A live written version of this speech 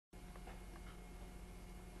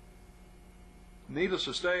Needless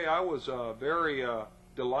to say, I was very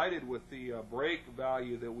delighted with the brake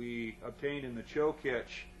value that we obtained in the choke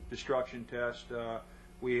hitch destruction test.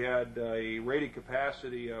 We had a rated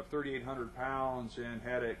capacity of 3,800 pounds and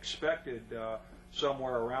had expected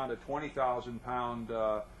somewhere around a 20,000 pound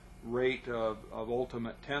rate of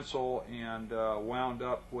ultimate tensile, and wound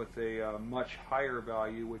up with a much higher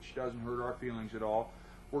value, which doesn't hurt our feelings at all.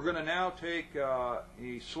 We're going to now take a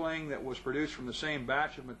sling that was produced from the same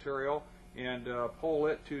batch of material and pull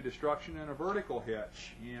it to destruction in a vertical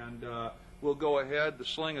hitch. And we'll go ahead. The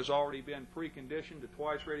sling has already been preconditioned to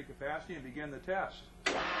twice rated capacity, and begin the test.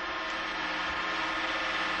 You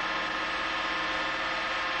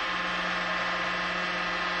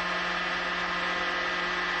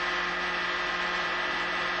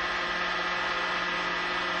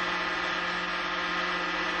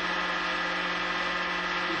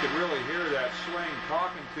could really hear that swing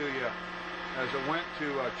talking to you as it went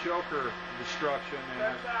to choker destruction.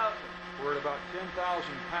 And we're at about 10,000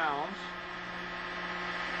 pounds.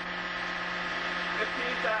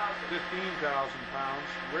 15,000 pounds.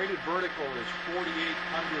 Rated vertical is 4,800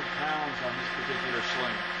 pounds on this particular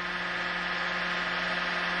sling.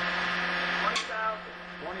 20,000.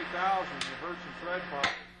 20,000. You heard some thread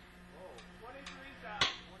pop. 23,000.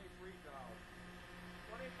 23,000.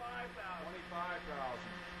 25,000.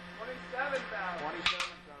 25,000. 27,000.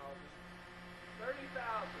 27,000.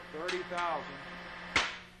 30,000. 30,000.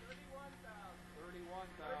 31,000.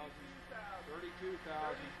 31,000. 32,000.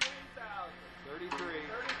 32,000. 33,000. 33.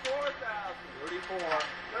 34,000. 34.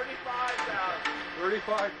 35,000.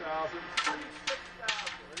 35,000.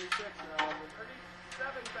 36,000. 36,000.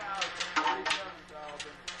 37,000.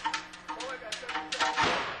 37,000. Oh, I got 37,000.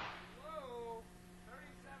 Whoa!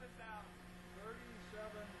 37,000.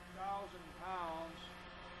 37,000 pounds.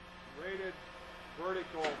 Rated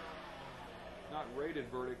vertical, not rated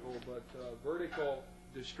vertical, but vertical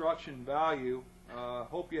destruction value.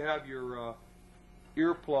 Hope you have your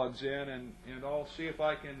earplugs in, and I'll see if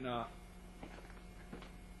I can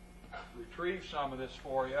retrieve some of this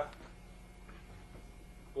for you.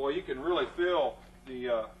 Boy, you can really feel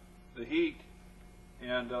the heat,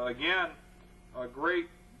 and again, a great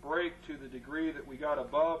brake to the degree that we got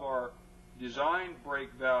above our design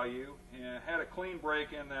brake value, and had a clean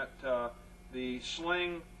brake in that the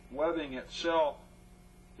sling webbing itself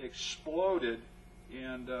exploded,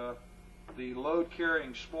 and the load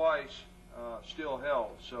carrying splice still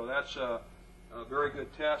held. So that's a very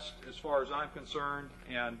good test as far as I'm concerned,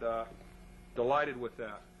 and delighted with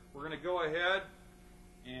that. We're going to go ahead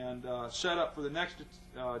and set up for the next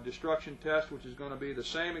destruction test, which is going to be the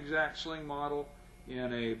same exact sling model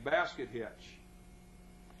in a basket hitch.